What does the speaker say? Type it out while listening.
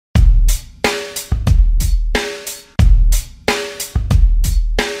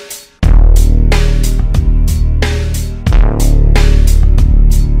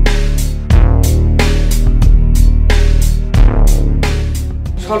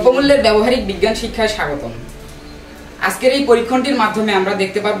দ্রব্যমূল্যের ব্যবহারিক বিজ্ঞান শিক্ষায় স্বাগতম। আজকের এই পরীক্ষণটির মাধ্যমে আমরা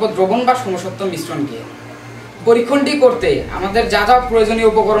দেখতে পারবো দ্রবণ বা সমসত্ব মিশ্রণকে। পরীক্ষণটি করতে আমাদের যা যা প্রয়োজনীয়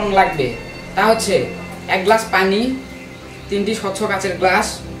উপকরণ লাগবে তা হচ্ছে 1 গ্লাস পানি, 3টি স্বচ্ছ কাচের গ্লাস,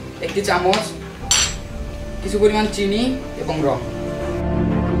 1টি চামচ, কিছু পরিমাণ চিনি এবং রং।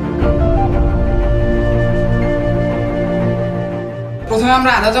 প্রথমে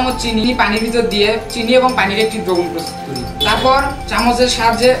আমরা আধা চামচ চিনি পানির ভিতর দিয়ে চিনি এবং পানির একটি দ্রবণ প্রস্তুত করি। তারপর চামচের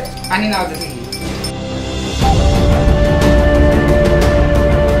সাহায্যে পানি নাড়াতে থাকি।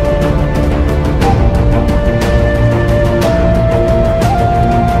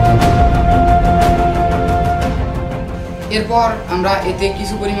 এরপর আমরা এতে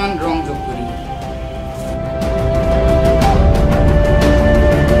কিছু পরিমাণ রং যোগ করি।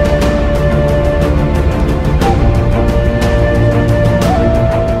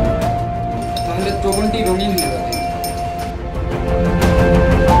 তাহলে দ্রবণটি রঙিন হয়ে যাবে।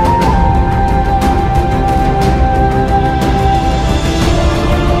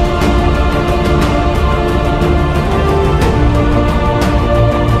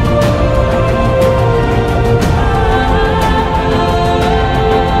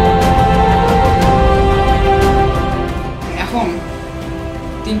 এখন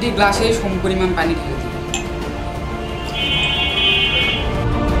 3টি গ্লাসে সমপরিমাণ পানি ঢেলে দিই।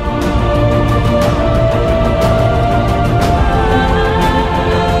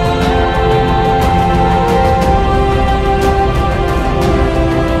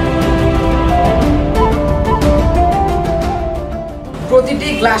 প্রতিটি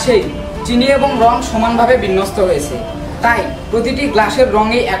গ্লাসেই চিনি এবং রং সমানভাবে বিন্যস্ত হয়েছে, তাই প্রতিটি গ্লাসের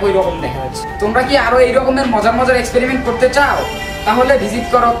রঙই একই রকম দেখা যাচ্ছে। তোমরা কি আরো এই রকমের মজার মজার এক্সপেরিমেন্ট করতে চাও? তাহলে ভিজিট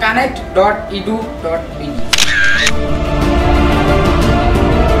করো konnect.edu.bd।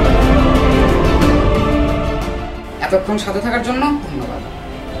 এতক্ষণ সাথে থাকার জন্য ধন্যবাদ।